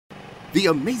The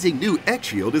amazing new X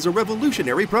Shield is a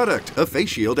revolutionary product. A face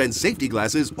shield and safety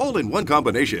glasses all in one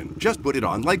combination. Just put it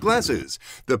on like glasses.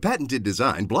 The patented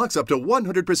design blocks up to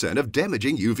 100% of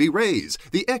damaging UV rays.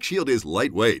 The X Shield is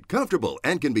lightweight, comfortable,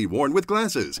 and can be worn with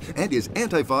glasses, and is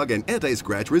anti-fog and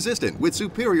anti-scratch resistant with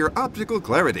superior optical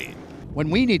clarity. When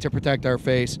we need to protect our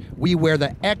face, we wear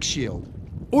the X Shield.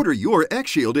 Order your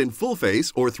X Shield in full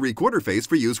face or three-quarter face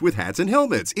for use with hats and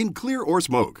helmets in clear or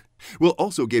smoke. We'll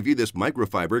also give you this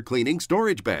microfiber cleaning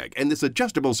storage bag and this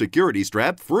adjustable security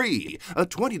strap free, a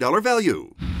 $20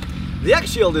 value. The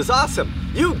X Shield is awesome.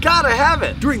 You gotta have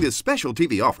it. During this special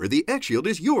TV offer, the X Shield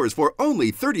is yours for only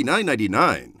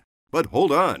 $39.99. But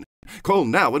hold on. Call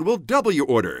now and we'll double your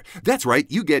order. That's right,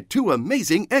 you get 2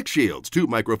 amazing X Shields, 2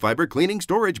 microfiber cleaning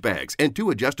storage bags, and 2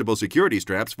 adjustable security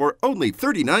straps for only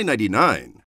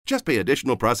 $39.99. Just pay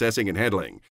additional processing and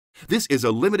handling. This is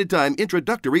a limited time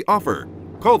introductory offer.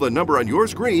 Call the number on your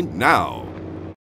screen now.